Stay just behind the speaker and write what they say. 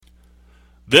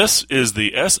This is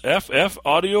the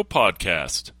SFFaudio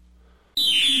Podcast.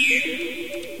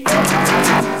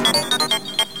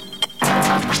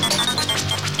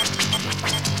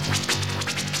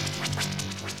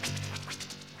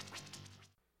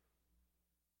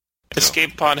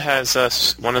 Escape Pod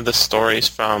has one of the stories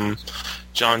from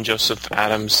John Joseph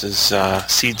Adams'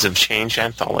 Seeds of Change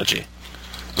anthology.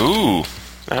 Ooh.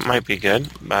 That might be good.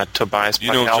 Tobias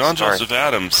Buckell John story. Joseph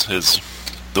Adams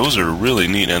those are really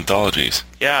neat anthologies.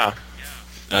 Yeah.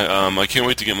 I can't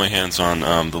wait to get my hands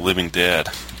on The Living Dead,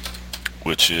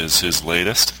 which is his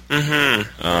latest.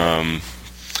 Mm-hmm.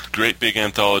 Great big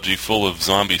anthology full of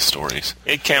zombie stories.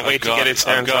 It can't wait to get its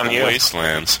hands on you.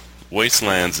 Wastelands.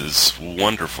 Wastelands is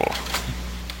wonderful.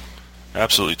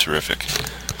 Absolutely terrific.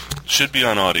 Should be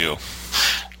on audio.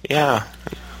 Yeah.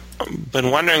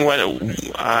 Been wondering what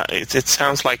it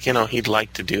sounds like, he'd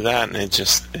like to do that, and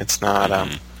it's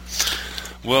not.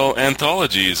 Well,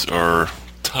 anthologies are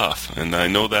tough, and I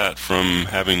know that from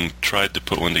having tried to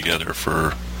put one together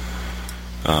for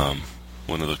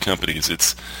one of the companies.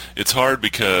 It's hard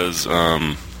because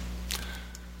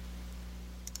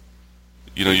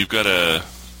you've got to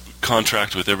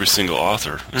contract with every single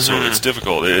author, so it's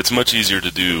difficult. It's much easier to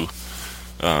do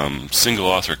single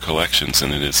author collections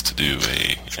than it is to do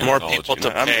a anthology. More people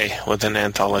to pay with an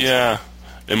anthology. Yeah,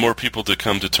 and more people to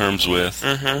come to terms with,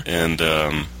 and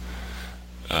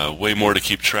way more to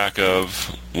keep track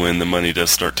of when the money does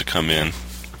start to come in.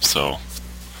 So,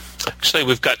 actually,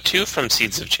 we've got two from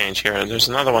Seeds of Change here. There's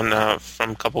another one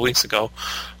from a couple weeks ago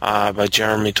by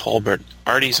Jeremy Tolbert.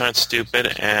 Arties Aren't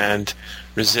Stupid and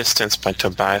Resistance by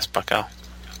Tobias Buckell.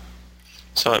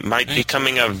 So it might be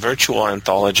becoming a virtual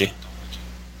anthology.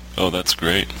 Oh, that's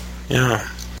great. Yeah.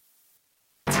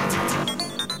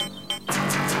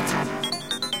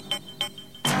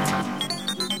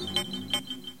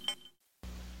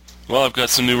 Well, I've got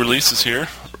some new releases here,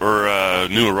 or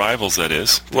new arrivals, that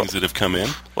is, things that have come in.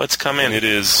 What's come in? And it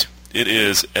is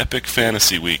Epic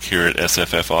Fantasy Week here at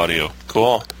SFFaudio.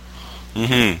 Cool.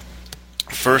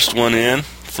 First one in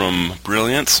from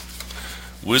Brilliance,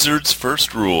 Wizard's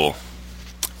First Rule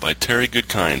by Terry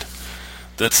Goodkind.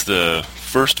 That's the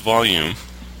first volume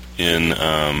in,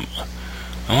 I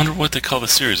wonder what they call the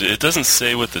series. It doesn't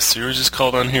say what the series is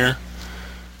called on here.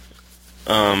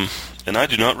 And I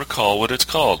do not recall what it's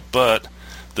called, but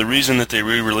the reason that they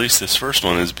re-released this first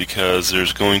one is because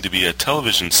there's going to be a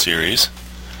television series,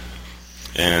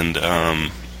 and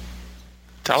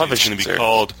television it's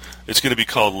going to be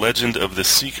called Legend of the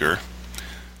Seeker.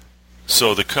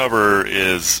 So the cover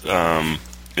is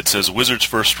it says Wizard's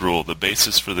First Rule, the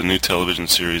basis for the new television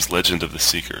series Legend of the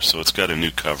Seeker. So it's got a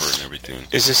new cover and everything.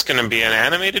 Is this going to be an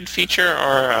animated feature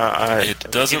or it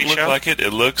doesn't look like it.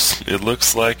 It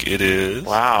looks like it is.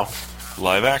 Wow.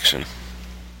 Live action.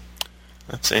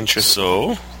 That's interesting.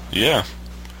 So, yeah.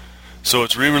 So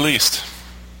it's re-released.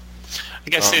 I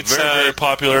guess it's very, very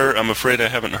popular. I'm afraid I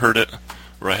haven't heard it,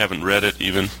 or I haven't read it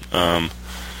even.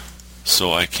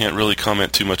 So I can't really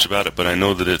comment too much about it, but I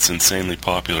know that it's insanely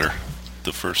popular.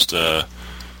 The first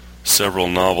several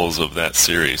novels of that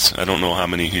series. I don't know how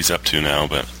many he's up to now,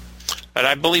 but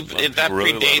I believe that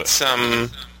really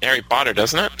predates Harry Potter,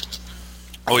 doesn't it?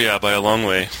 Oh yeah, by a long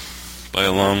way. By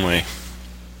a long way.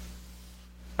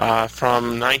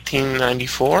 From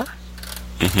 1994?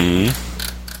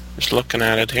 Just looking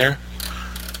at it here.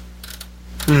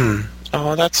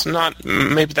 Oh, that's not...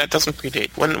 Maybe that doesn't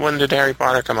predate. When did Harry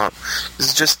Potter come out?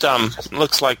 It's just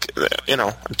looks like, a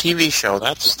TV show.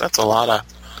 That's a lot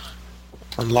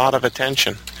of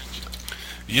attention.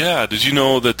 Yeah, did you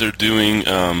know that they're doing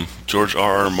George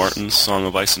R.R. Martin's Song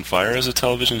of Ice and Fire as a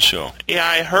television show? Yeah,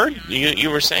 I heard you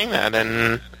were saying that,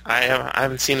 and I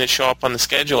haven't seen it show up on the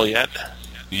schedule yet.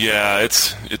 Yeah,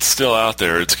 it's still out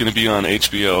there. It's going to be on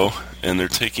HBO, and they're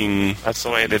taking That's the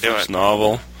way to do it.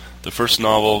 The first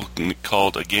novel,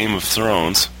 called A Game of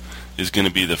Thrones, is going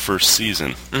to be the first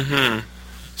season.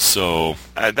 So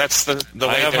that's the way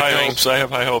I have high hopes. I have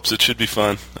high hopes. It should be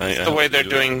fun. The way they're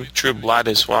doing True Blood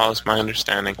as well, is my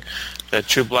understanding. That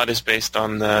True Blood is based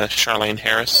on the Charlaine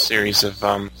Harris series of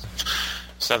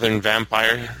Southern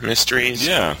Vampire Mysteries.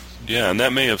 Yeah, and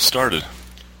that may have started.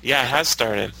 Yeah, it has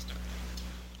started.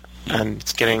 And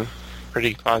it's getting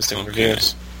pretty positive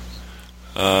reviews.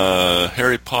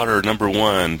 Harry Potter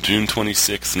 #1, June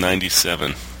 26,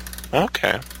 1997.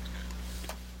 Okay.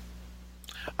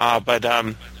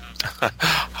 But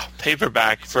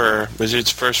paperback for Wizard's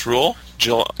First Rule,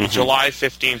 July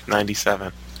 15th,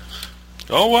 1997.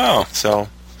 Oh, wow. So,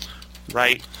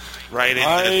 right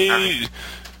into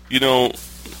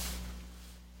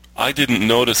I didn't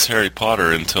notice Harry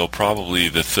Potter until probably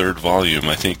the third volume.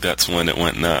 I think that's when it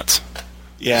went nuts.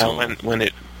 Yeah, So, when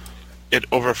it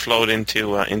overflowed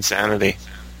into insanity.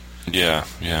 Yeah.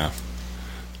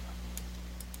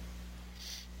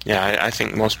 Yeah, I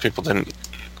think most people didn't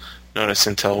notice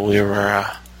until we were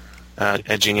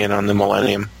edging in on the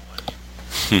millennium.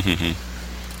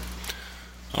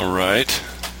 All right.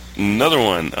 Another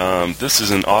one. This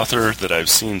is an author that I've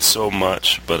seen so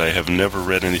much, but I have never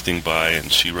read anything by,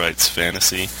 and she writes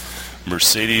fantasy.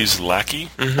 Mercedes Lackey.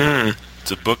 Mm-hmm.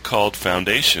 It's a book called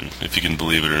Foundation, if you can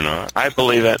believe it or not. I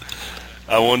believe it.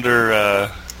 I wonder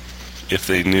if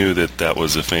they knew that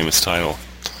was a famous title.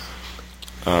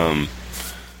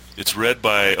 It's read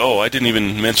by... Oh, I didn't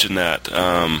even mention that.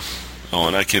 And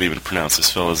I can't even pronounce this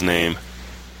fellow's name.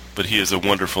 But he is a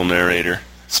wonderful narrator.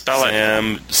 Spell it.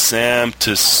 Sam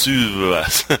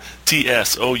Tsouvas.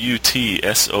 Tsoutsouvas.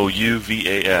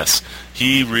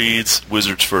 He reads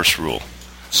Wizard's First Rule.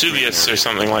 Suvius or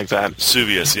something like that.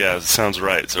 Suvius, yeah, it sounds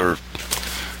right. Or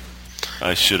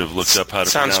I should have looked up how to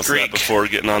pronounce Greek. that before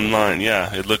getting online.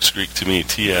 Yeah, it looks Greek to me.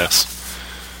 TS.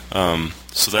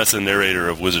 So that's the narrator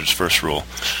of Wizard's First Rule.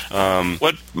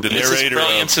 What the is this narrator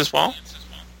Brilliance as well?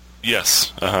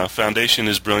 Yes, Foundation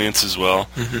is Brilliance as well,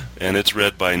 and it's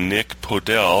read by Nick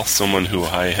Podell, someone who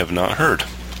I have not heard.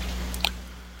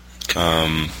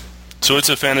 So it's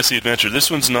a fantasy adventure. This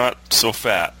one's not so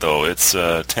fat, though. It's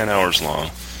 10 hours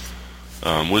long.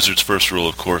 Wizard's First Rule,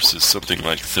 of course, is something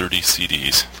like 30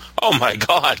 CDs. Oh my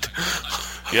God!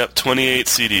 Yep, 28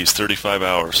 CDs, 35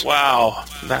 hours. Wow,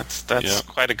 that's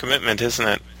quite a commitment, isn't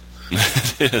it?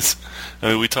 It is. I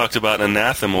mean, we talked about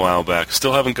Anathema a while back.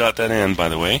 Still haven't got that in, by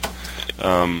the way.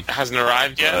 It hasn't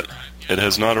arrived yet? It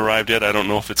has not arrived yet. I don't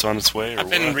know if it's on its way or I've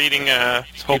been reading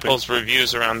people's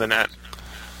reviews around the net.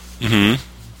 Mm-hmm.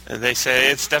 They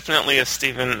say it's definitely a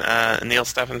Neil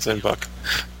Stephenson book.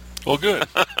 Well, good.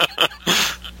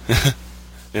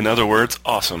 In other words,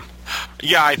 awesome.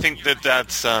 Yeah, I think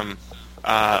that's...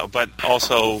 but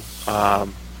also,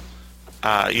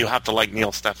 you have to like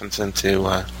Neil Stephenson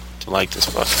to like this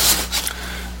book.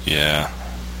 Yeah.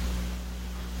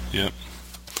 Yep.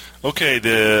 Okay,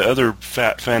 the other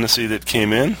fat fantasy that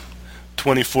came in,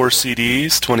 24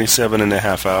 CDs, 27 and a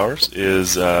half hours,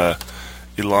 is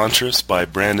Elantris by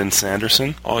Brandon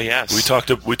Sanderson. Oh, yes.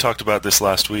 We talked about this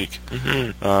last week.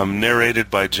 Mm-hmm.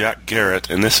 Narrated by Jack Garrett,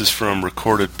 and this is from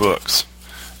Recorded Books.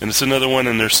 And it's another one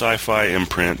in their sci-fi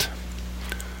imprint.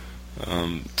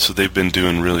 So they've been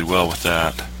doing really well with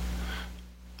that.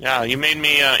 Yeah, you made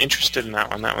me interested in that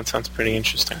one. That one sounds pretty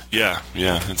interesting. Yeah,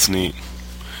 it's neat.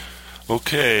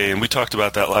 Okay, and we talked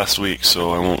about that last week, so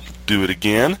I won't do it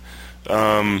again.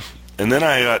 And then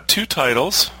I got two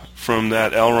titles from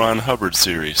that L. Ron Hubbard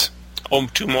series. Oh,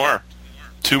 two more.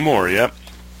 Two more, yep.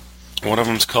 One of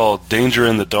them's called Danger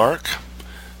in the Dark,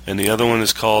 and the other one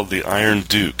is called The Iron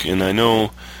Duke. And I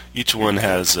know each one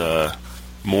has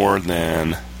more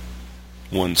than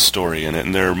one story in it,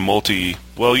 and they're multi...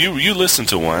 Well, you listened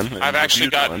to one. I've actually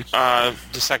got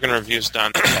the second review's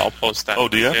done. I'll post that. Oh,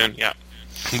 do you? Soon. Yeah.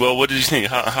 Well, what did you think?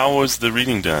 How was the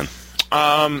reading done?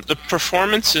 The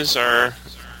performances are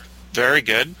very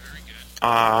good,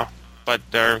 but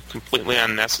they're completely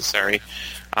unnecessary.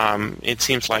 It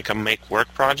seems like a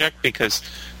make-work project because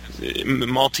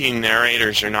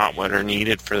multi-narrators are not what are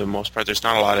needed for the most part. There's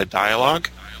not a lot of dialogue.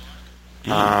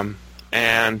 Mm-hmm.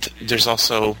 And there's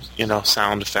also,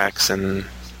 sound effects and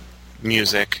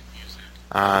music.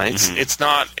 It's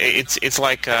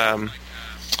like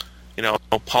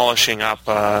polishing up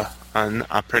a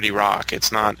pretty rock. It's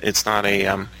not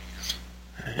a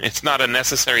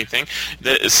necessary thing.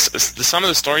 Some of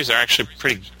the stories are actually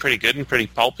pretty good and pretty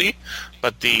pulpy,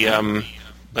 but the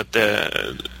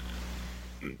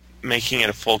making it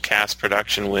a full cast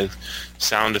production with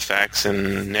sound effects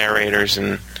and narrators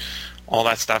and all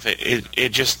that stuff, it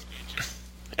just,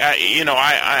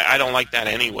 I don't like that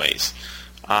anyways.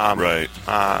 Right.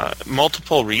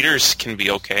 Multiple readers can be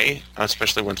okay,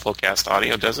 especially when full cast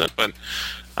audio does it, but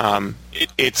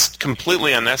it's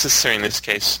completely unnecessary in this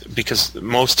case because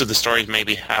most of the stories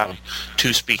maybe have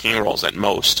two speaking roles at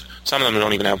most. Some of them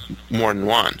don't even have more than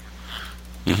one.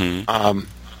 Mm-hmm.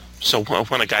 So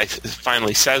when a guy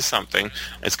finally says something,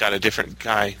 it's got a different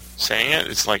guy saying it.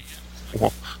 It's like,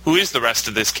 well, who is the rest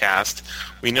of this cast?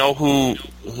 We know who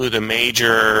the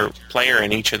major player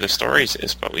in each of the stories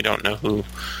is, but we don't know who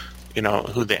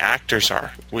the actors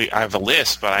are. I have a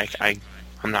list, but I'm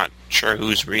not sure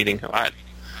who's reading what.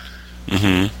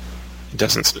 Mm-hmm.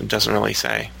 It doesn't really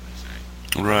say.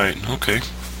 Right. Okay.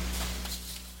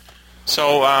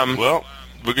 So well,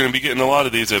 we're going to be getting a lot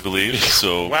of these, I believe.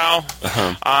 So well,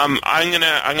 I'm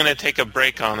gonna take a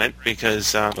break on it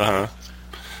because.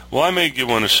 Well, I may give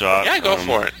one a shot. Yeah, go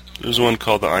for it. There's one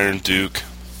called The Iron Duke.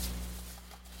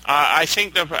 I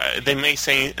think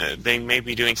they may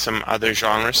be doing some other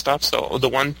genre stuff. So the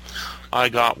one I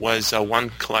got was one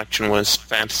collection was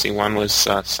fantasy, one was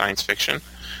science fiction,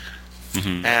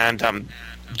 and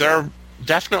they're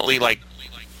definitely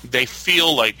they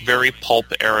feel like very pulp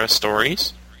era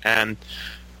stories, and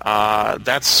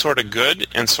that's sort of good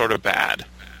and sort of bad.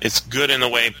 It's good in the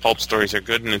way pulp stories are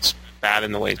good, and it's bad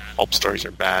in the way pulp stories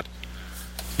are bad.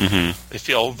 They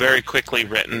feel very quickly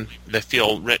written. They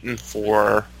feel written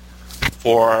for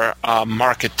a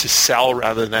market to sell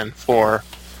rather than for,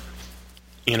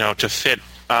 to fit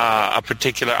a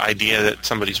particular idea that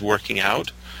somebody's working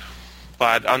out.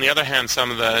 But on the other hand,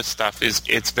 some of the stuff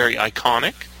it's very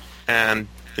iconic, and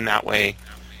in that way,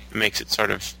 it makes it sort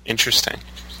of interesting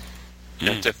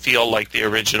to feel like the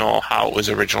original, how it was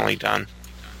originally done.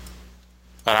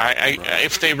 But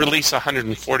if they release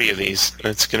 140 of these,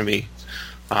 it's going to be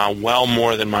well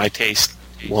more than my taste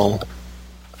will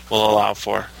allow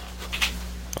for.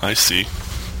 I see.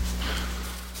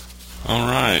 All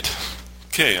right.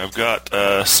 Okay, I've got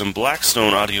some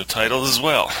Blackstone audio titles as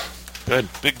well. Good.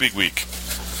 Big week.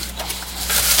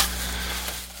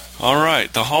 All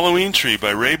right, The Halloween Tree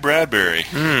by Ray Bradbury.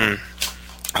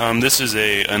 This is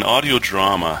an audio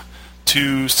drama,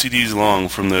 2 CDs long,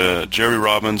 from the Jerry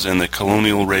Robbins and the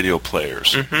Colonial Radio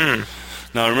Players.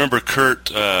 Now, I remember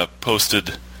Kurt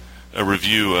posted a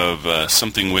review of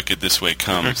Something Wicked This Way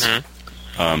Comes,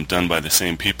 done by the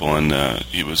same people, and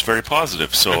it was very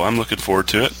positive, so I'm looking forward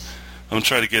to it. I'm going to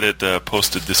try to get it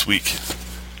posted this week.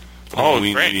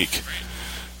 Halloween week.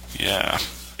 Yeah.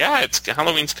 Yeah,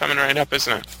 Halloween's coming right up,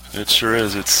 isn't it? It sure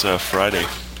is. It's Friday.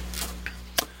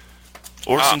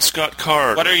 Orson Scott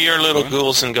Card. What are your little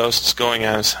ghouls and ghosts going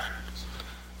as?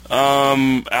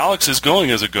 Alex is going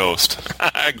as a ghost.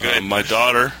 Good. My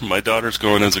daughter's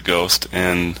going as a ghost,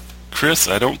 and Chris,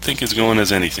 I don't think is going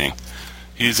as anything.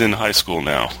 He's in high school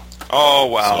now. Oh,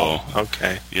 wow. So,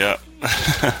 okay. Yeah.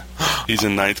 He's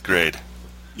in 9th grade.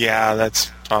 Yeah,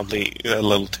 that's probably a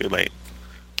little too late.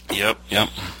 Yep.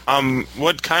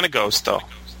 What kind of ghost, though?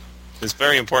 It's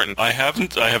very important. I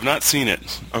have not seen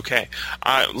it. Okay.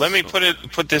 Let me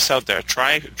put this out there.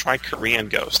 Try Korean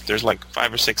ghost. There's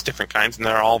 5 or 6 different kinds, and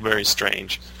they're all very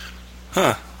strange.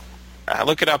 Huh.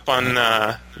 Look it up on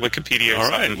Wikipedia. All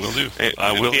right, will do.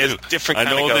 I will do. Different I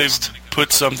kind know of ghost. they've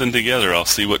put something together. I'll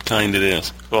see what kind it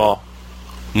is. Cool.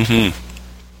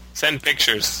 Send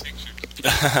pictures.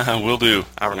 Will do.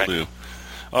 All right. Will do.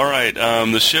 All right.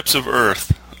 The Ships of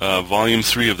Earth, Volume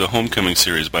 3 of the Homecoming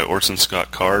series by Orson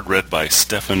Scott Card, read by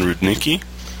Stefan Rudnicki.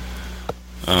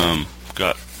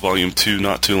 Got Volume 2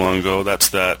 not too long ago. That's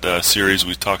that series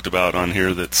we talked about on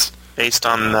here that's based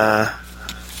on the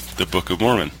Book of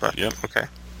Mormon. Yep. Okay.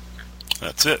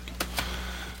 That's it.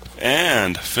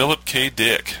 And Philip K.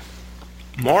 Dick.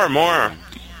 More.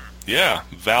 Yeah,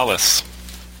 Valis.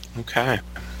 Okay.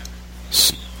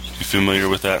 You familiar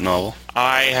with that novel?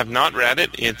 I have not read it.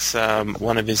 It's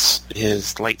one of his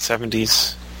late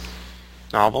 70s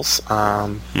novels.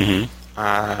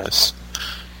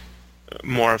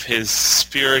 More of his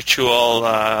spiritual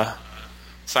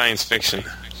science fiction.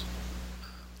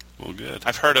 Well, good.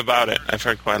 I've heard about it. I've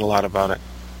heard quite a lot about it.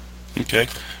 Okay.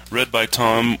 Read by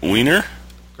Tom Weiner.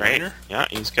 Great. Weiner? Yeah,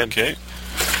 he's good. Okay.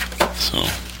 So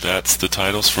that's the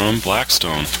titles from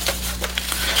Blackstone.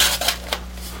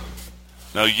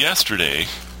 Now, yesterday,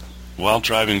 while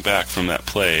driving back from that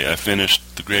play, I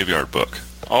finished The Graveyard Book.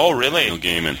 Oh, really? Neil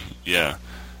Gaiman. Yeah.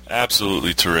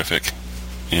 Absolutely terrific.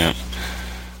 Yeah.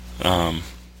 I'll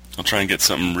try and get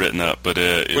something written up, but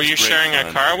it's Were you sharing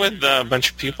a car with a bunch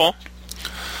of people?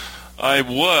 I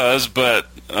was, but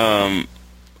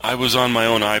I was on my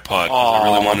own iPod because I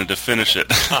really wanted to finish it.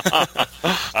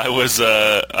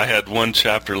 I had one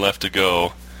chapter left to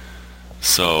go,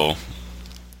 so...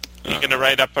 You going to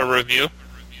write up a review?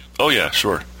 Oh, yeah,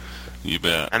 sure. You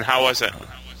bet. And how was it?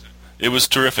 It was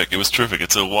terrific.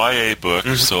 It's a YA book,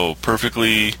 so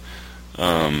perfectly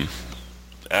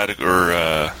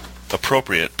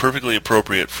perfectly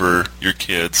appropriate for your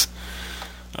kids.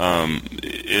 There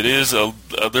is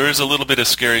a little bit of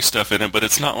scary stuff in it, but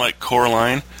it's not like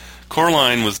Coraline.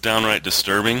 Coraline was downright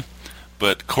disturbing,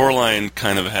 but Coraline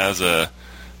kind of has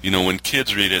when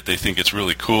kids read it, they think it's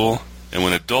really cool, and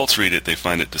when adults read it, they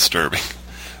find it disturbing.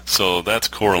 So that's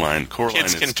Coraline.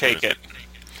 Kids can take it.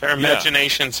 Their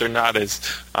imaginations are not as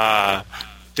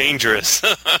dangerous.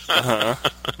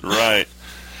 Right.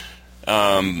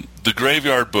 The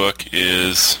Graveyard Book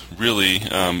is really,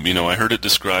 I heard it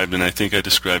described, and I think I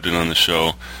described it on the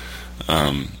show,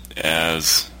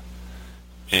 as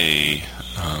a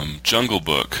jungle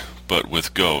book, but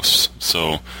with ghosts.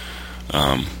 So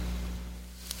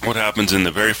what happens in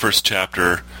the very first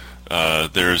chapter,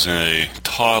 there's a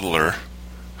toddler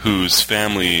whose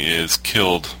family is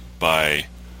killed by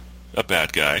a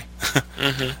bad guy.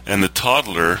 Mm-hmm. And the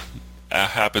toddler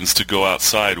happens to go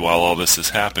outside while all this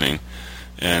is happening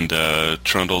and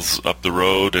trundles up the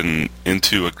road and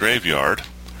into a graveyard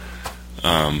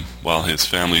while his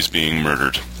family's being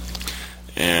murdered.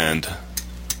 And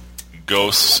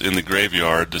ghosts in the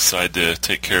graveyard decide to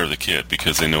take care of the kid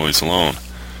because they know he's alone.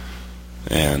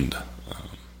 And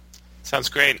sounds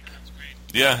great.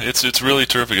 yeah, it's really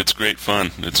terrific. It's great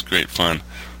fun.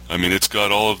 I mean, it's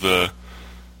got all of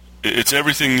it's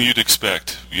everything you'd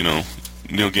expect, Neil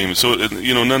Gaiman. So,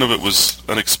 none of it was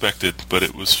unexpected, but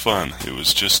it was fun. It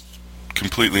was just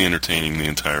completely entertaining the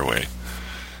entire way.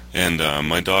 And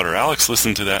my daughter Alex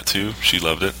listened to that too. She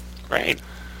loved it. Great.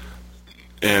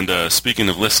 And speaking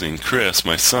of listening, Chris,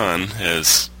 my son,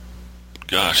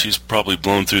 he's probably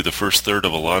blown through the first third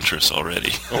of Elantris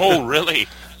already. Oh, really?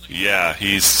 Yeah,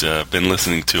 he's been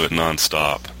listening to it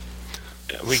nonstop.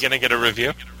 Are we going to get a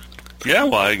review? Yeah,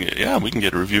 we can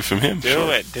get a review from him.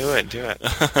 Do it.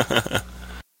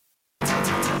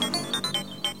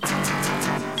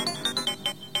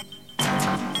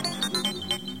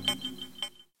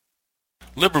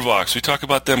 LibriVox, we talk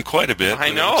about them quite a bit.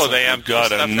 I know, they have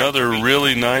got another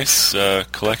really nice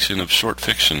collection of short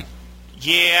fiction.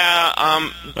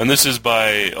 Yeah. And this is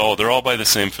they're all by the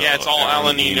same fellow. Yeah, it's all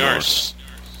Alan E. Nourse.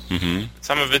 Mm-hmm.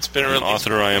 Some of it's been released. An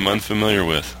author I am unfamiliar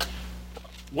with.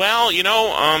 Well,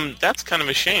 that's kind of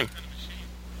a shame.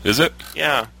 Is it?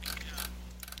 Yeah.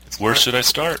 Where should I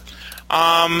start?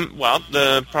 Well,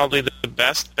 probably the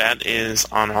best bet is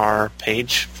on our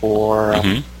page for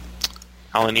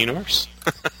Alan E. Nourse.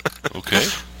 Okay.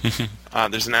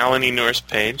 There's an Alan E. Nourse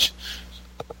page,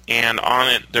 and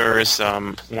on it there is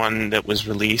one that was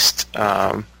released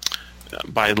by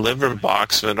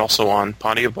LibriVox, and also on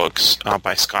Audiobooks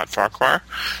by Scott Farquhar.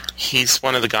 He's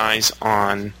one of the guys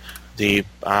on the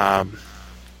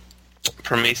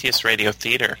Prometheus Radio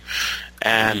Theater,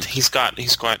 and he's got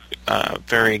a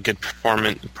very good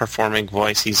performing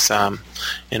voice. He's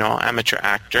amateur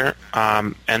actor,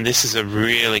 and this is a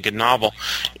really good novel.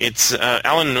 It's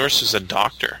Alan Nourse is a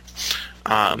doctor,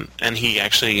 and he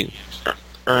actually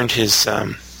earned his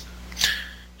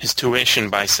tuition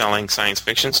by selling science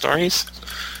fiction stories.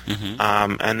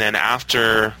 Mm-hmm. And then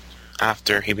after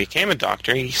he became a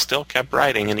doctor, he still kept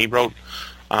writing, and he wrote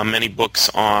many books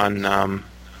on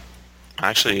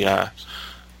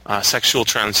sexual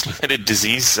transmitted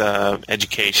disease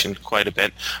education quite a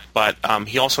bit. But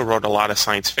he also wrote a lot of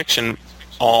science fiction,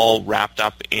 all wrapped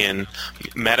up in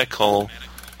medical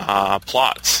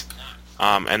plots.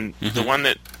 And the one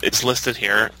that is listed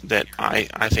here that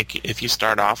I think if you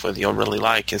start off with you'll really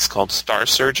like is called Star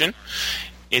Surgeon.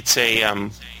 It's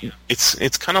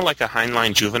it's kind of like a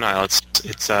Heinlein juvenile. It's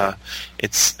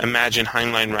imagine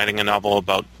Heinlein writing a novel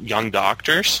about young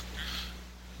doctors,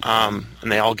 and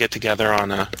they all get together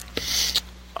on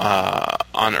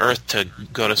Earth to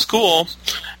go to school,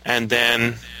 and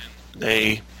then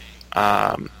they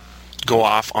go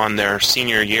off on their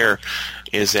senior year.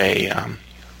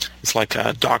 It's like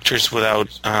Doctors Without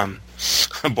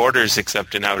Borders,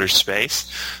 except in outer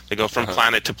space. They go from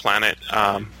planet to planet,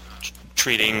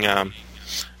 treating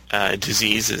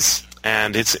diseases,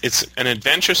 and it's an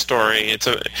adventure story. It's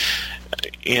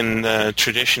in the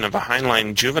tradition of a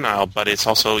Heinlein juvenile, but it's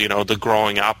also the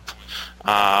growing up,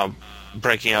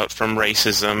 breaking out from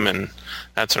racism and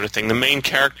that sort of thing. The main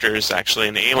character is actually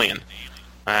an alien,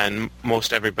 and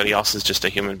most everybody else is just a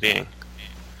human being.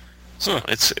 So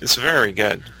it's very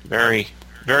good, very,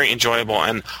 very enjoyable,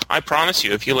 and I promise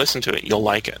you, if you listen to it, you'll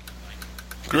like it.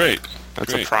 Great.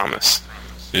 That's a promise.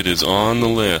 It is on the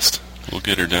list. We'll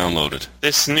get her downloaded.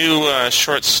 This new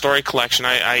short story collection,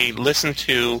 I listened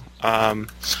to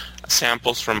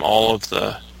samples from all of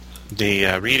the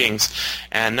readings,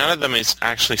 and none of them is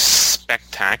actually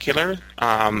spectacular.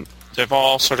 They've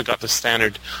all sort of got the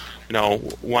standard,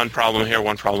 one problem here,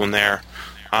 one problem there.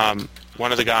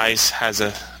 One of the guys has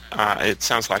it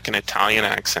sounds like an Italian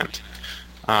accent,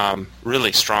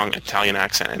 really strong Italian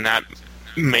accent, and that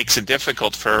makes it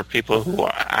difficult for people who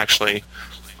actually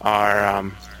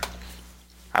are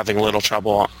having a little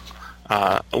trouble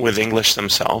with English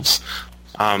themselves.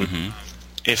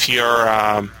 If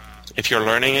you're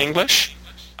learning English,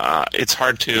 it's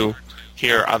hard to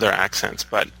hear other accents,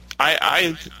 but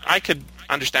I could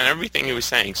understand everything he was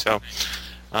saying, so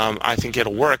I think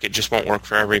it'll work. It just won't work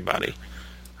for everybody.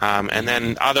 And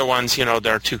then other ones,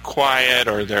 they're too quiet,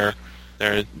 or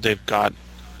they've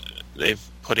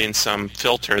put in some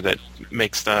filter that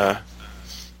makes the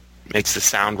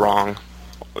sound wrong.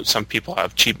 Some people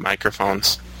have cheap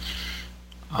microphones.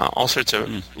 All sorts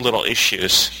of little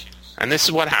issues. And this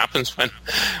is what happens when,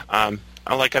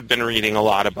 like I've been reading a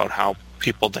lot about how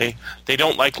people, they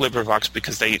don't like LibriVox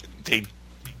because they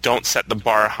don't set the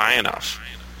bar high enough.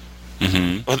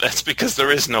 Mm-hmm. Well, that's because there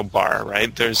is no bar,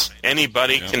 right?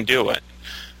 Anybody can do it.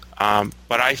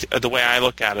 But the way I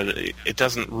look at it, it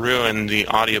doesn't ruin the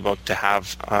audiobook to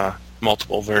have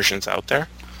multiple versions out there.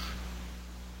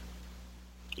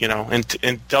 You know,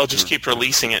 and they'll just keep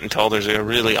releasing it until there's a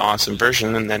really awesome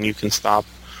version, and then you can stop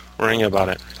worrying about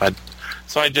it. But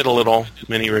so I did a little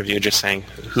mini review just saying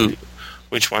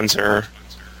which ones are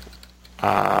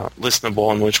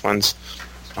listenable and which ones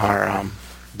are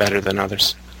better than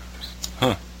others.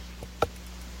 Huh.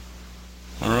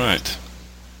 All right.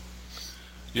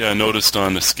 Yeah, I noticed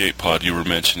on Escape Pod you were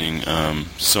mentioning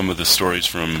some of the stories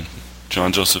from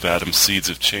John Joseph Adams' Seeds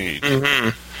of Change.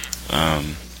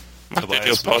 Mm-hmm.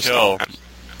 Tobias Buckell.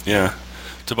 Yeah.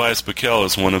 Tobias Buckell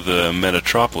is one of the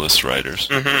Metatropolis writers.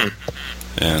 Mm-hmm.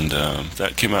 And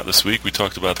that came out this week. We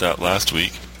talked about that last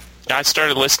week. Yeah, I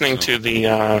started listening to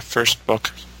the first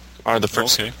book, or the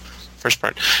first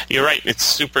part. You're right. It's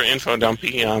super info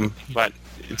dumpy, but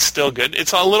it's still good.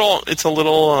 It's a little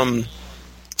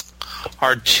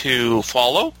hard to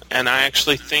follow, and I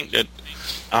actually think that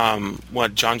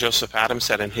what John Joseph Adams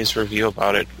said in his review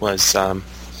about it was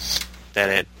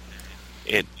that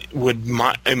it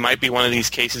might be one of these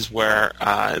cases where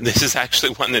this is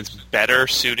actually one that's better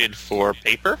suited for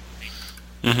paper.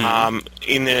 Mm-hmm.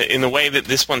 In the way that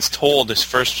this one's told, this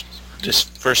first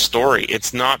story,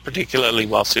 it's not particularly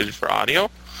well suited for audio.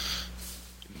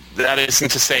 That isn't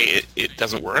to say it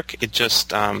doesn't work. It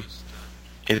just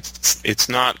it's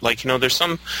not like, there's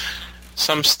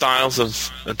some styles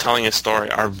of telling a story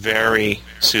are very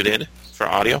suited for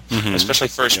audio, mm-hmm. especially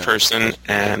first person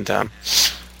and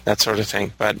that sort of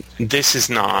thing. But this is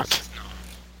not.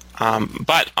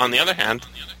 But on the other hand,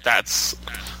 that's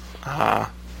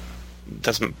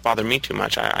doesn't bother me too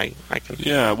much. I can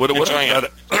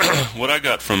what I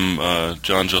got from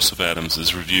John Joseph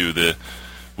Adams' review,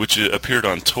 which appeared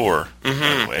on Tor, by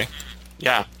the way.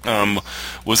 Yeah.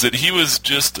 Was that he was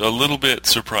just a little bit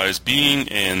surprised, being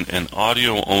an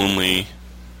audio-only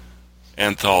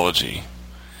anthology.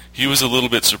 He was a little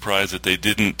bit surprised that they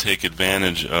didn't take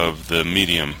advantage of the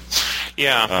medium.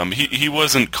 Yeah. He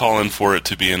wasn't calling for it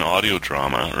to be an audio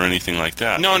drama or anything like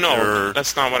that. No,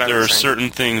 that's not what I was saying. There are certain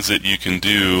things that you can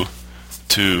do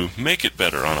to make it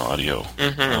better on audio.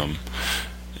 Mm-hmm.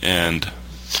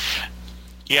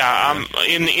 Yeah,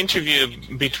 in the interview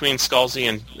between Scalzi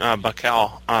and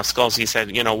Buckell, Scalzi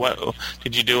said, what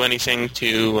did you do anything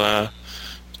to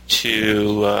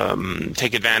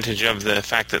take advantage of the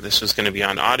fact that this was going to be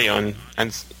on audio?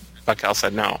 And Buckell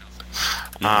said no.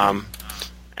 Mm-hmm.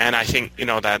 And I think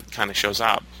that kind of shows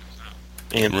up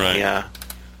in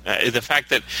the fact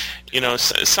that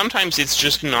sometimes it's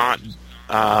just not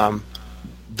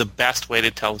the best way to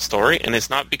tell the story, and it's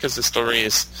not because the story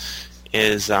is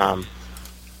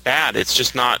bad. It's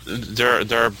just not. There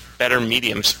are better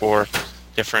mediums for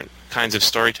different kinds of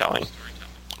storytelling.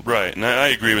 Right, and I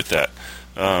agree with that.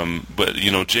 But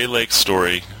Jay Lake's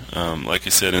story, like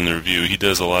I said in the review, he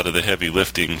does a lot of the heavy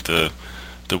lifting, the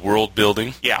world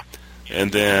building. Yeah.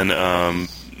 And then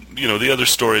the other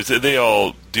stories, they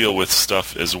all deal with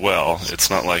stuff as well. It's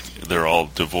not like they're all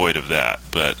devoid of that.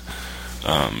 But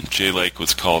Jay Lake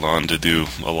was called on to do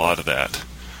a lot of that.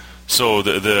 So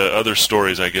the other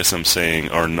stories, I guess I'm saying,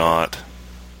 are not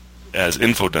as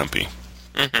info-dumpy.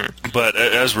 Mm-hmm. But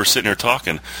as we're sitting here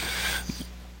talking,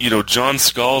 John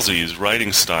Scalzi's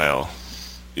writing style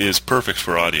is perfect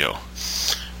for audio.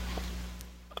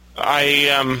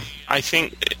 I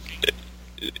think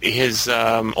his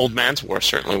Old Man's War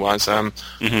certainly was.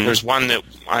 Mm-hmm. There's one that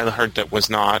I heard that was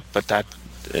not, but that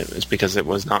is because it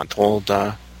was not told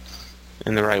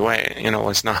in the right way.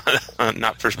 It's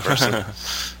not first person.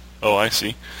 Oh, I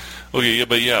see.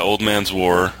 Okay, Old Man's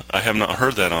War. I have not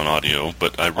heard that on audio,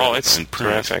 but I read it in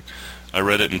print. Terrific. I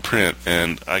read it in print,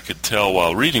 and I could tell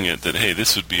while reading it that, hey,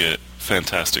 this would be a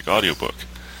fantastic audiobook.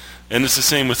 And it's the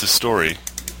same with the story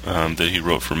that he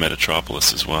wrote for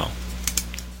Metatropolis as well.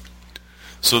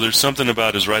 So there's something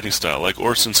about his writing style. Like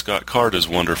Orson Scott Card is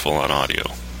wonderful on audio.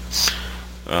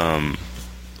 I'm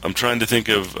trying to think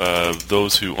of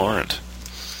those who aren't.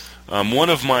 One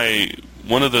of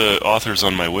the authors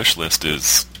on my wish list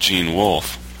is Gene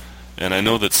Wolfe, and I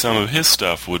know that some of his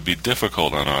stuff would be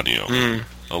difficult on audio.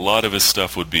 A lot of his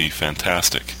stuff would be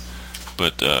fantastic,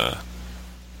 but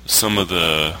some of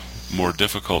the more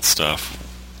difficult stuff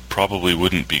probably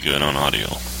wouldn't be good on audio.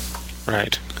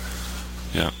 Right.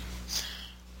 Yeah.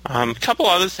 A couple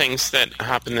other things that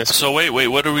happened this. So wait,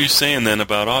 what are we saying then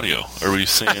about audio? Are we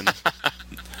saying?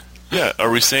 Yeah,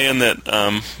 are we saying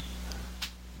that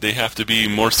they have to be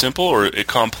more simple, or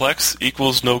complex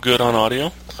equals no good on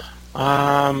audio?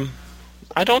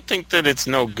 I don't think that it's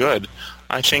no good.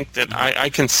 I think that I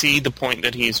can see the point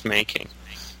that he's making.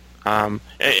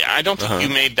 I don't think you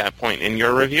made that point in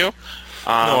your review.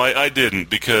 No, I didn't,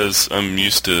 because I'm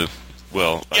used to,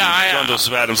 John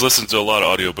Joseph Adams listens to a lot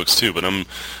of audiobooks too, but I'm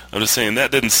just saying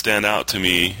that didn't stand out to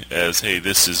me as, hey,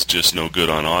 this is just no good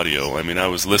on audio. I mean, I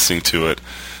was listening to it,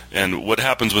 and what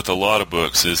happens with a lot of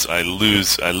books is I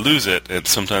lose it, and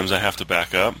sometimes I have to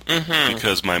back up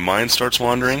because my mind starts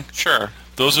wandering. Sure.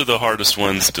 Those are the hardest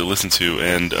ones to listen to,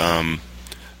 and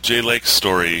Jay Lake's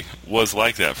story was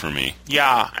like that for me.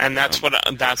 Yeah, and that's what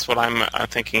I'm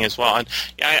thinking as well. And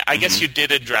I guess you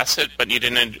did address it, but you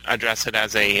didn't address it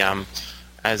as a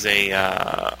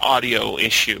audio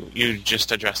issue. You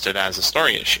just addressed it as a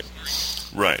story issue.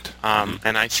 Right.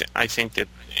 And I think that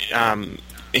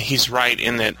he's right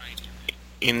in that.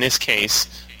 In this case,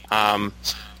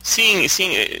 seeing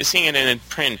it in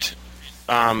print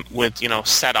with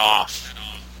set off,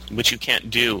 which you can't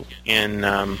do in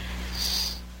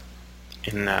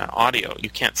audio. You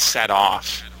can't set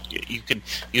off. You could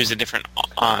use a different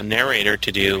narrator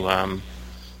to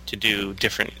do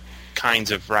different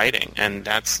kinds of writing, and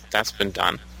that's been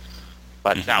done.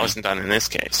 But that wasn't done in this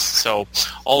case. So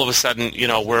all of a sudden,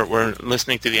 we're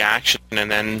listening to the action,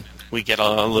 and then we get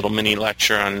a little mini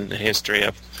lecture on the history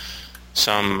of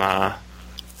some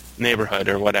neighborhood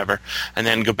or whatever, and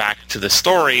then go back to the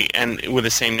story and with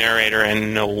the same narrator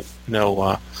and no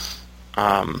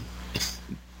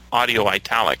audio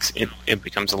italics. It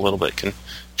becomes a little bit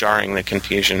jarring, the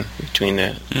confusion between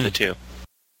the two.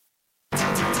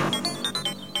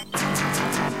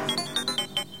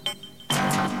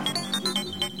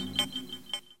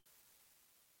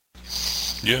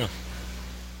 Yeah.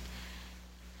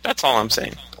 That's all I'm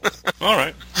saying. All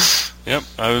right. Yep,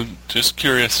 I'm just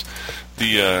curious.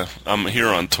 I'm here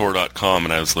on Tor.com,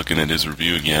 and I was looking at his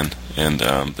review again, and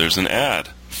there's an ad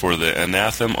for the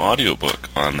Anathem audiobook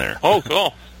on there. Oh,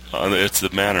 cool. It's the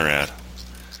Manor ad.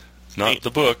 Not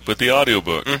the book, but the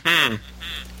audiobook. Mm-hmm.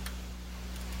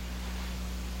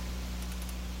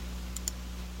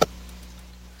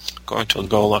 Going to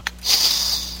go look.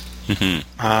 Mm-hmm.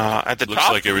 At the Looks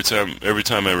top? like every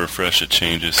time I refresh, it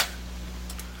changes.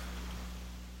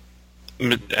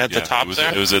 At the top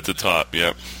there? It was at the top,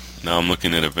 yep. Now I'm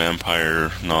looking at a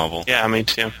vampire novel. Yeah, me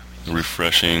too.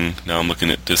 Refreshing. Now I'm looking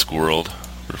at Discworld.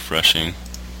 Refreshing.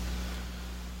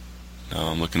 Now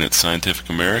I'm looking at Scientific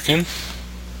American.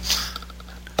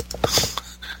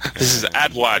 This is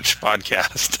AdWatch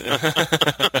Podcast.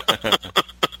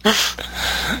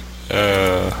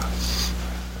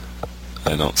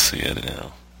 I don't see it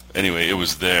now. Anyway, it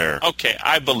was there. Okay,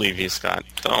 I believe you, Scott.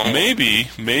 Maybe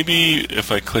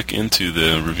if I click into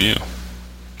the review,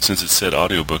 since it said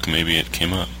audiobook, maybe it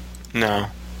came up. No.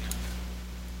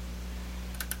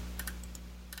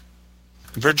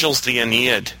 Virgil's The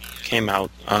Aeneid came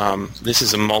out. This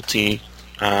is a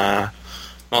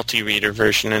multi-reader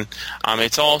version, and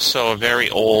it's also a very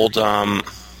old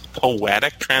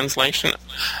poetic translation.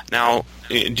 Now,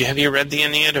 have you read The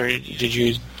Aeneid, or did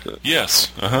you? Yes.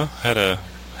 Had a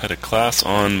class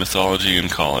on mythology in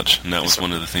college, and that was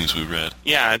one of the things we read.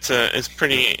 Yeah, it's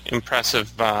pretty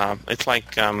impressive. It's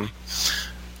like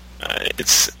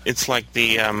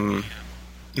the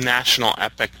national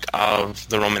epic of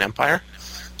the Roman Empire.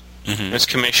 Mm-hmm. It was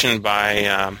commissioned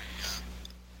by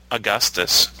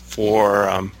Augustus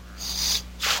for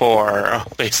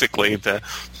basically the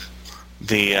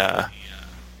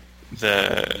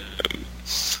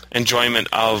enjoyment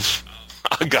of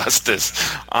Augustus,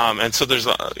 and so there's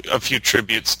a few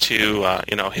tributes to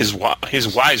his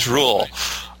wise rule,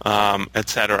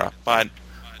 etc. But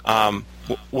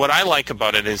what I like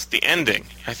about it is the ending.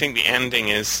 I think the ending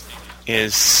is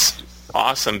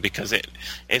awesome because it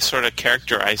sort of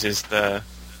characterizes the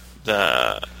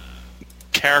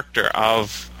character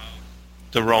of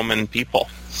the Roman people.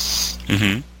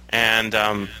 Mm-hmm. And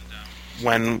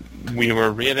when we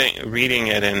were reading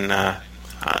it in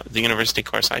the university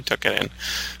course I took it in,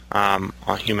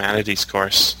 a humanities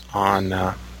course on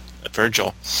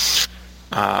Virgil,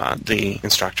 the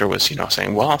instructor was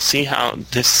saying, well, see how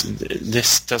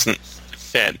this doesn't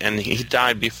fit, and he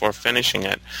died before finishing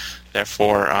it.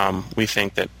 Therefore, we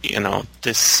think that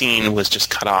this scene was just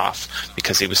cut off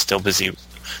because he was still busy.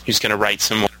 He was going to write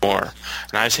some more.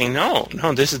 And I was saying, no,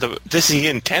 he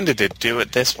intended to do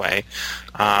it this way.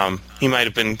 He might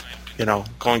have been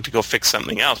going to go fix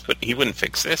something else, but he wouldn't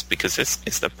fix this because this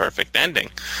is the perfect ending.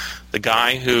 The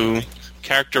guy who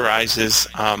characterizes,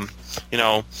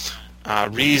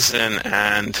 reason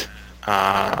and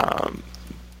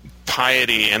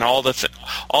piety and all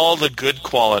the good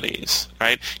qualities,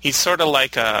 right? He's sort of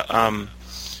like an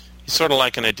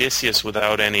Odysseus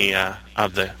without any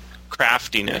of the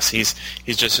craftiness. He's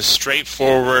just a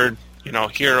straightforward,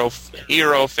 hero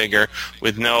figure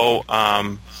with no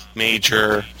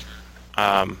major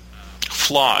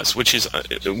flaws, which is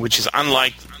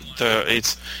unlike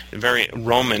it's a very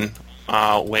Roman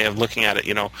way of looking at it.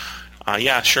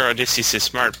 Yeah, sure, Odysseus is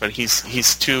smart, but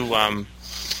he's too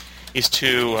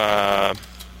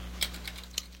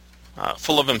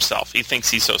full of himself. He thinks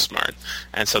he's so smart,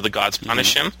 and so the gods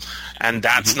punish him. And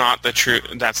that's not the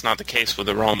case with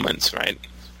the Romans, right?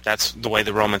 That's the way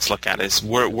the Romans look at it. Is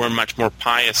we're much more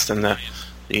pious than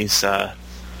these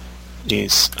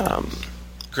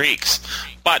Greeks.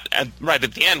 But right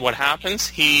at the end, what happens?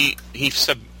 He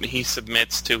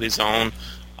submits to his own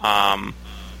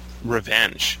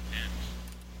revenge,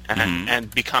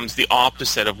 and becomes the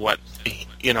opposite of what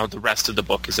the rest of the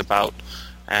book is about,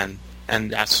 and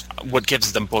that's what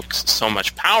gives the book so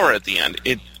much power at the end.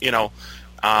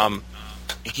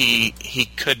 He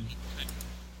could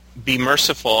be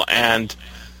merciful, and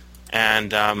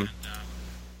that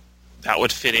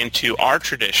would fit into our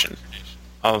tradition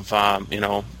of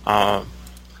the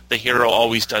hero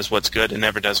always does what's good and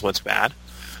never does what's bad,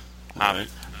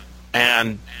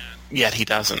 and yet he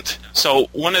doesn't. So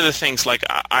one of the things, like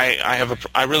I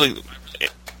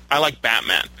like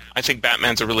Batman. I think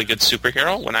Batman's a really good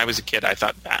superhero. When I was a kid, I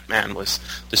thought Batman was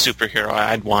the superhero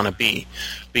I'd want to be,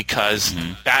 because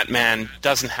Batman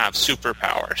doesn't have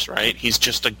superpowers, right? He's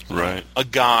just a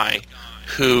guy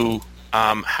who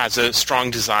has a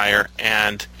strong desire,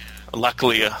 and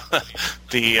luckily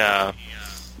the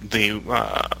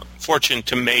fortune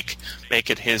to make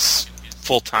it his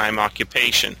full-time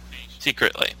occupation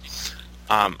secretly.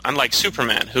 Unlike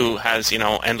Superman, who has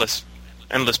endless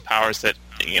powers that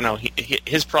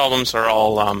his problems are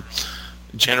all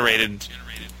generated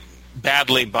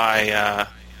badly by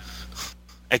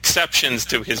exceptions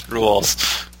to his rules,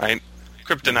 right?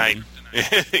 Kryptonite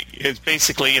is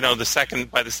basically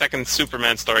by the second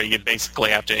Superman story, you basically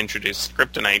have to introduce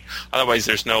kryptonite, otherwise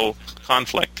there's no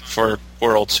conflict for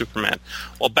poor old Superman.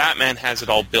 Well, Batman has it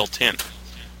all built in.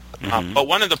 But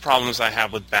one of the problems I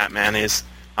have with Batman is,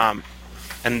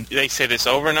 and they say this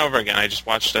over and over again. I just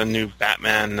watched a new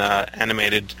Batman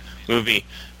animated movie,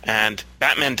 and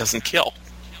Batman doesn't kill,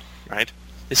 right?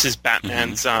 This is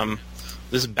Batman's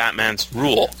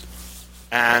rule,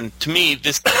 and to me,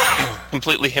 this is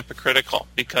completely hypocritical,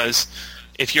 because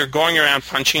if you're going around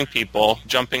punching people,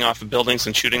 jumping off of buildings,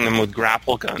 and shooting them with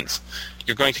grapple guns,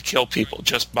 you're going to kill people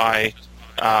just by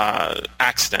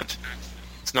accident.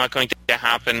 It's not going to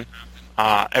happen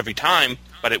every time,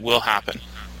 but it will happen.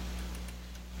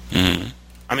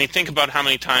 I mean, think about how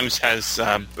many times has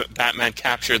Batman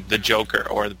captured the Joker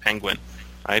or the Penguin,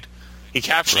 right? He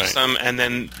captures them, and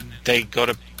then they go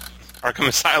to Arkham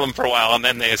Asylum for a while, and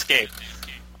then they escape.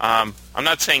 I'm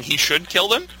not saying he should kill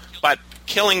them, but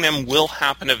killing them will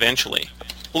happen eventually.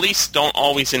 Police don't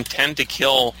always intend to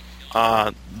kill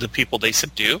the people they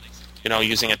subdue,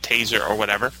 using a taser or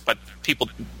whatever, but people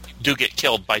do get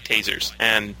killed by tasers.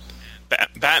 And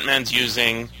Batman's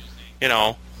using,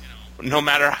 no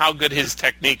matter how good his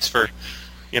techniques for,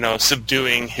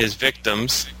 subduing his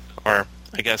victims, or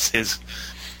I guess his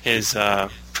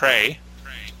prey,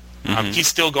 he's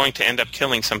still going to end up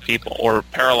killing some people or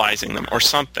paralyzing them or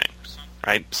something,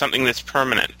 right? Something that's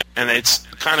permanent. And it's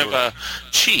kind of a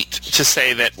cheat to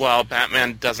say that, well,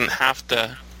 Batman doesn't have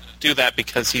to do that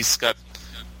because he's got,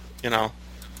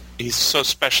 he's so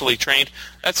specially trained.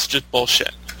 That's just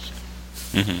bullshit.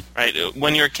 Right?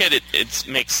 When you're a kid, it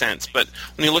makes sense, but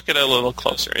when you look at it a little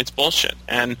closer, it's bullshit.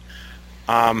 And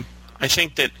I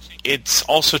think that it's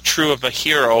also true of a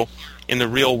hero in the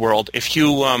real world. If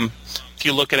you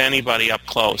look at anybody up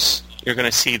close, you're going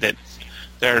to see that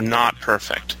they're not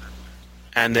perfect,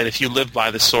 and that if you live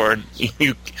by the sword,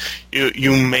 you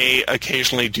may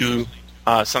occasionally do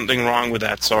something wrong with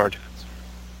that sword.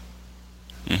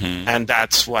 And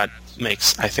that's what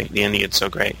makes, I think, the Aeneid so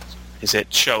great. Is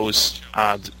it shows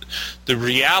the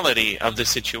reality of the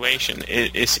situation.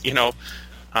 If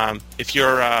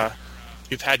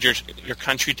you've had your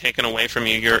country taken away from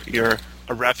you, you're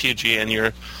a refugee, and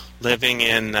you're living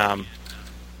in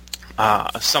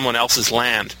someone else's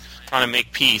land, trying to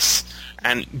make peace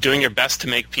and doing your best to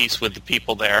make peace with the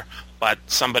people there, but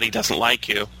somebody doesn't like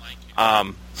you,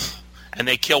 and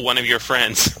they kill one of your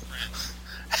friends,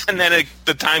 and then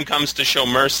the time comes to show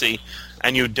mercy,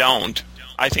 and you don't.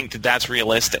 I think that's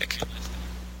realistic,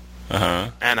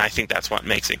 and I think that's what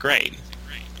makes it great.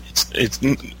 It's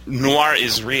noir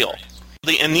is real.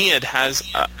 The Aeneid has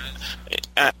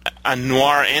a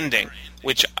noir ending,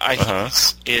 which I think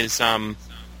is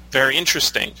very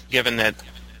interesting, given that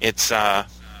it's a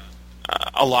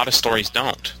lot of stories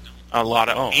don't. A lot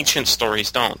of ancient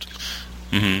stories don't.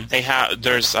 Mm-hmm.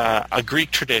 There's a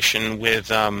Greek tradition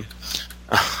with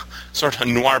sort of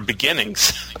noir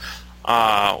beginnings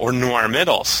or noir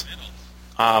middles,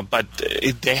 but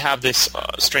they have this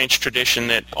strange tradition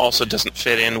that also doesn't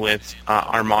fit in with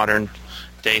our modern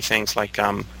day things. Like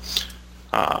I'm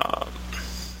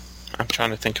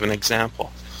trying to think of an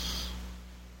example.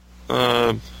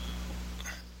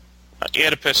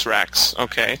 Oedipus Rex.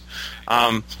 Okay.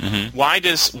 Why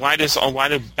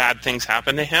do bad things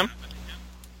happen to him?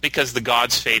 Because the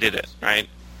gods fated it, right?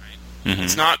 Mm-hmm.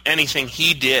 It's not anything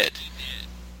he did.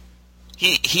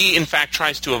 He in fact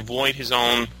tries to avoid his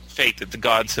own fate that the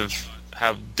gods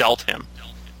have dealt him.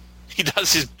 He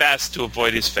does his best to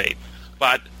avoid his fate,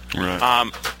 but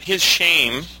his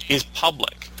shame is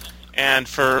public. And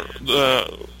for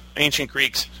the ancient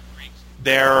Greeks,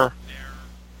 their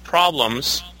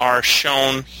problems are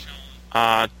shown.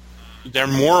 Their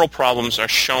moral problems are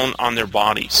shown on their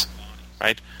bodies,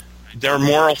 right? Their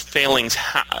moral failings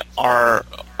are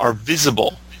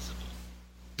visible.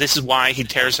 This is why he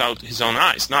tears out his own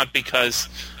eyes, not because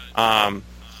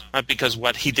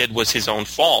what he did was his own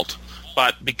fault,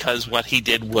 but because what he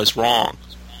did was wrong.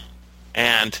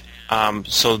 And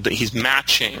so that he's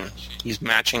matching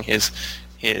his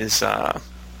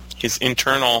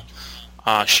internal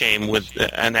shame with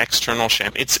an external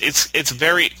shame. It's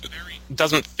very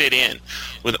doesn't fit in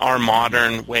with our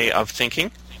modern way of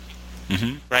thinking.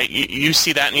 Mm-hmm. Right? You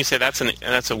see that and you say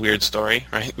that's a weird story,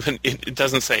 right? But it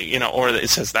doesn't say, or it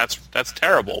says that's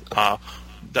terrible. That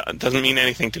doesn't mean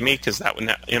anything to me, because that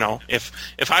would,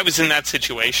 if I was in that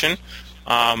situation,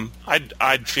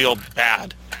 I'd feel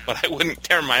bad, but I wouldn't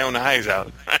tear my own eyes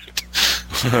out, right?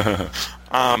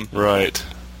 Right.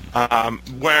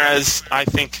 Whereas I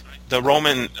think the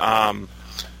Roman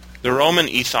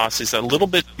ethos is a little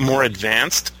bit more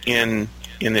advanced in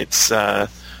its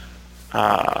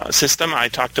system. I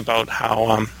talked about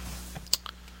how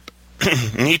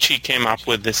Nietzsche came up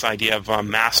with this idea of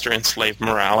master and slave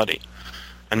morality.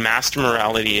 And master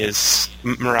morality is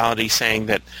morality saying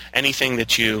that anything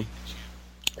that you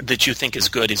think is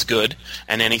good,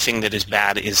 and anything that is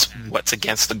bad is what's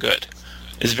against the good.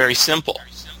 It's very simple.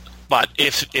 But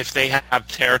if they have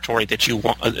territory that you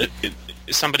want,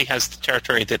 somebody has the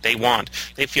territory that they want,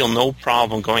 they feel no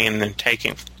problem going in and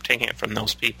taking it from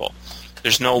those people.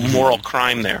 There's no moral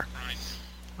crime there.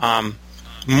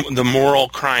 The moral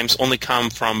crimes only come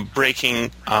from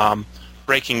breaking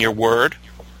your word,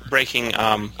 breaking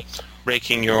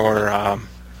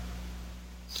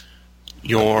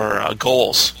your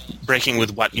goals, breaking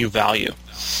with what you value,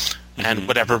 and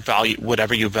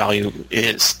whatever you value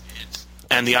is.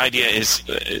 And the idea is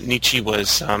Nietzsche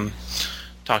was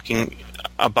talking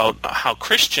about how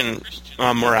Christian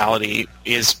morality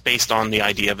is based on the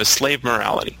idea of a slave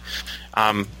morality,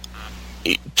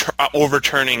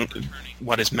 overturning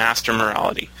what is master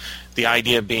morality. The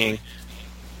idea being,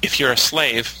 if you're a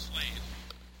slave,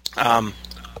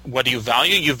 what do you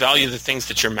value? You value the things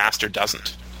that your master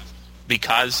doesn't,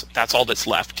 because that's all that's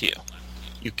left to you.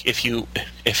 If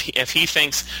he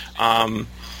thinks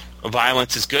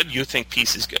violence is good, you think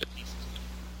peace is good.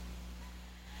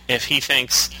 If he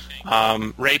thinks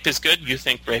rape is good, you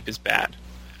think rape is bad.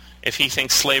 If he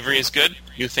thinks slavery is good,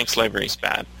 you think slavery is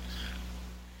bad.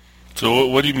 So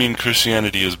what do you mean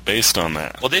Christianity is based on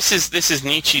that? Well, this is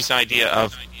Nietzsche's idea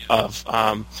of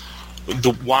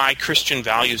why Christian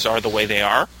values are the way they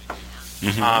are.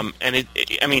 Mm-hmm. And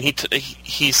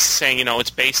he's saying, it's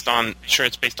based on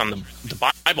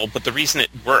the Bible, but the reason it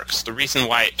works, the reason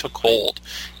why it took hold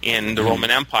in the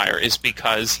Roman Empire, is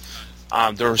because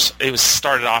it was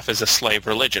started off as a slave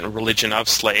religion, a religion of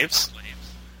slaves.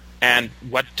 And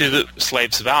what do the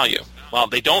slaves value? Well,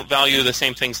 they don't value the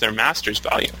same things their masters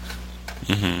value.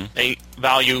 Mm-hmm. They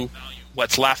value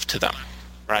what's left to them,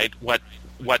 right? What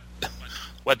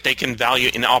they can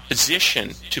value in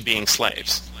opposition to being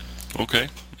slaves. Okay.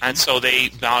 And so they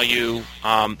value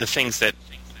the things that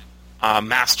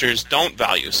masters don't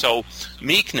value. So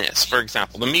meekness, for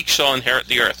example, the meek shall inherit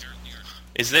the earth.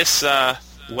 Is this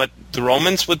what the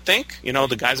Romans would think?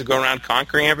 The guys who go around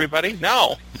conquering everybody?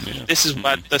 No. Yeah. This is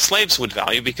what the slaves would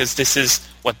value, because this is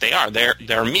what they are.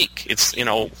 They're meek. It's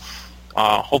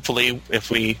hopefully if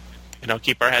we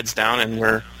keep our heads down and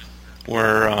we're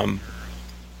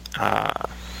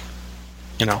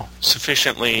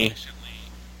sufficiently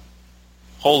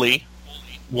holy,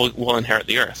 we'll inherit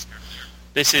the earth.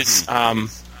 This is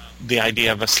the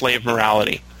idea of a slave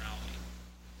morality.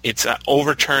 It's an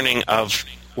overturning of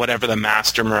whatever the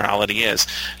master morality is.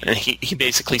 And he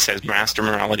basically says master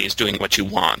morality is doing what you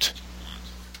want.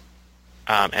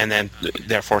 And then,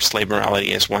 therefore, slave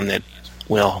morality is one that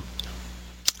will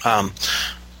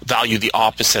value the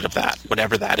opposite of that,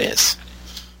 whatever that is.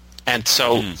 And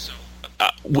so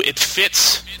it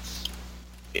fits,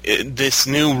 this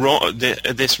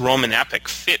this Roman epic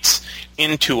fits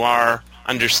into our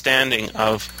understanding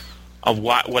of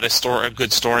what a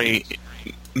good story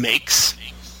makes.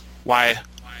 Why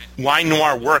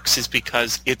noir works is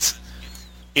because it's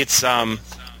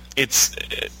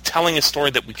telling a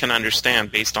story that we can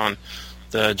understand based on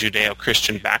the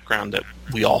Judeo-Christian background that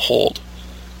we all hold.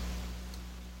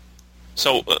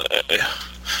 So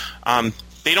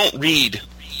they don't read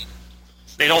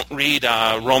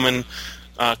Roman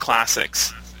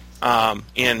classics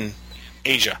in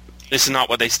Asia. This is not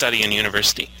what they study in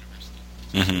university,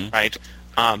 right?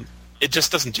 It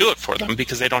just doesn't do it for them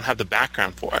because they don't have the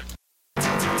background for it.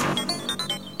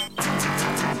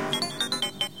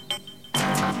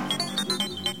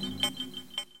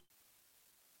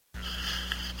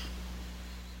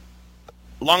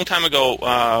 A long time ago,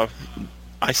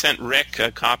 I sent Rick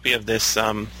a copy of this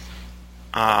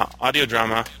audio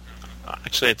drama.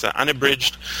 Actually, it's an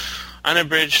unabridged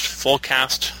full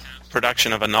cast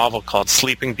production of a novel called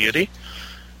Sleeping Beauty.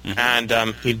 And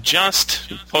he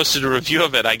just posted a review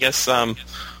of it. I guess I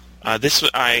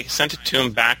sent it to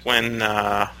him back when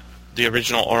the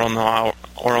original Oral Noir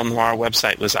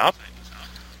website was up.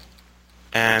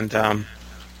 And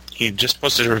he just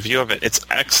posted a review of it. It's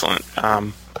excellent.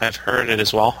 I've heard it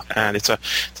as well, and it's a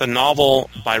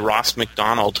novel by Ross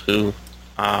MacDonald, who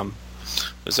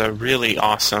was a really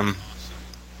awesome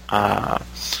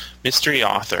mystery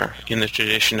author in the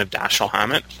tradition of Dashiell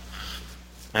Hammett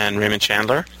and Raymond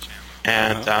Chandler.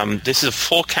 And this is a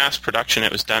full cast production.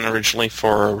 It was done originally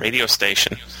for a radio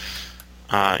station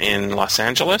in Los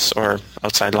Angeles, or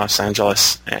outside Los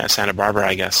Angeles, Santa Barbara,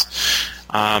 I guess.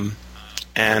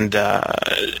 And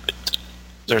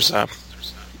there's a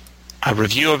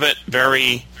review of it,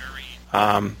 very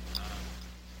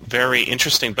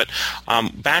interesting. But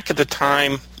back at the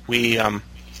time we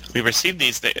received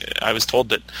these, I was told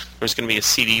that there was going to be a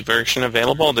CD version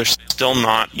available. There's still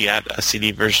not yet a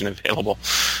CD version available.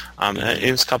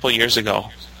 It was a couple of years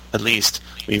ago, at least,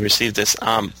 we received this.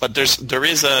 But there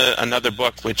is another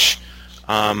book which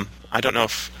I don't know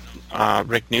if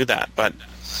Rick knew that, but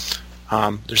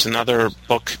there's another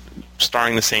book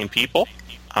starring the same people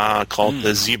called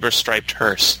The Zebra-Striped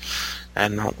Hearse.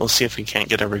 And we'll see if we can't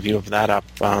get a review of that up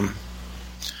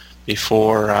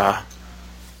before a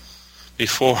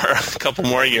couple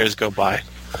more years go by.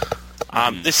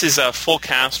 This is a full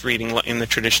cast reading in the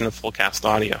tradition of full cast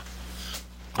audio,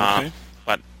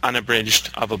 but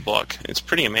unabridged of a book. It's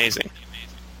pretty amazing.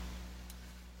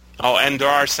 Oh, and there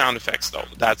are sound effects, though.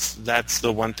 That's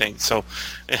the one thing. So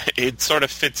it sort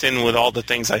of fits in with all the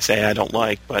things I say I don't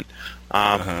like, but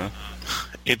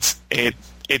it's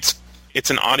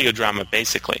an audio drama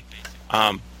basically,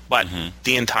 but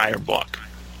the entire book.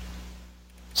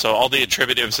 So all the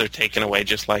attributives are taken away,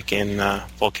 just like in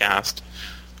full cast.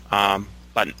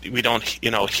 But we don't,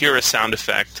 hear a sound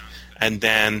effect and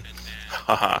then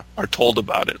are told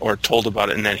about it, or told about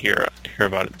it and then hear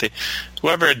about it.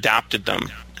 Whoever adapted them,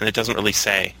 and it doesn't really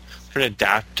say, whoever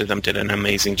adapted them did an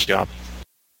amazing job.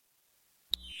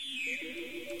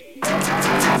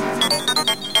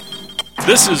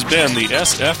 This has been the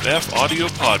SFFaudio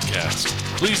Podcast.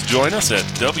 Please join us at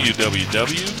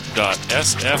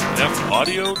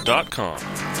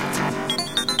www.sffaudio.com.